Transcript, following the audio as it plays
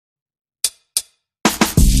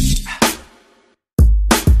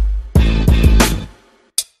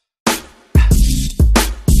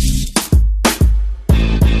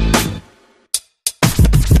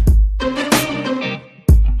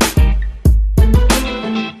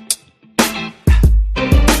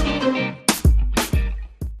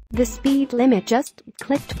The speed limit just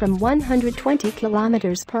clicked from 120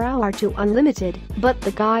 km/h to unlimited, but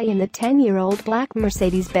the guy in the 10-year-old black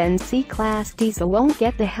Mercedes-Benz C-Class diesel won't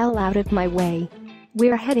get the hell out of my way.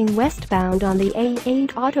 We're heading westbound on the A8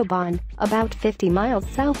 Autobahn, about 50 miles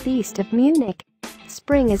southeast of Munich.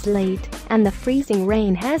 Spring is late, and the freezing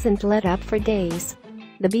rain hasn't let up for days.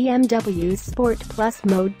 The BMW's Sport Plus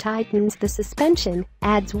mode tightens the suspension,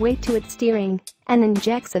 adds weight to its steering, and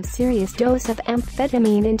injects a serious dose of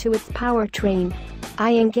amphetamine into its powertrain.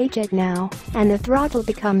 I engage it now, and the throttle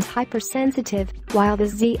becomes hypersensitive, while the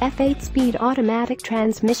ZF 8-speed automatic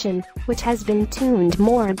transmission, which has been tuned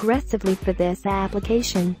more aggressively for this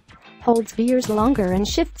application, holds veers longer and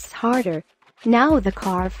shifts harder. Now the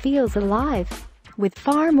car feels alive. With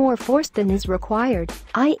far more force than is required,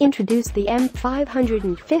 I introduce the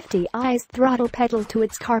M550i's throttle pedal to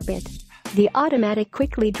its carpet. The automatic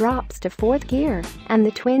quickly drops to 4th gear, and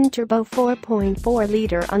the twin-turbo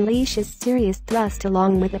 4.4-liter unleashes serious thrust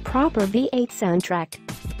along with a proper V8 soundtrack.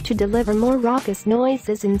 To deliver more raucous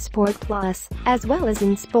noises in Sport Plus, as well as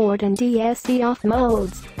in Sport and DSC off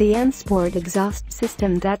modes, the M-Sport exhaust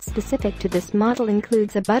system that's specific to this model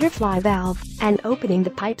includes a butterfly valve, and opening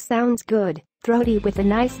the pipe sounds good, throaty with a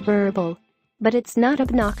nice burble. But it's not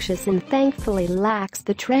obnoxious and thankfully lacks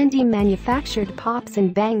the trendy manufactured pops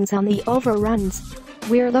and bangs on the overruns.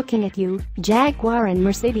 We're looking at you, Jaguar and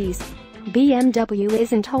Mercedes. BMW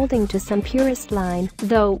isn't holding to some purist line,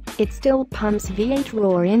 though. It still pumps V8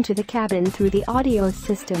 roar into the cabin through the audio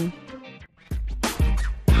system.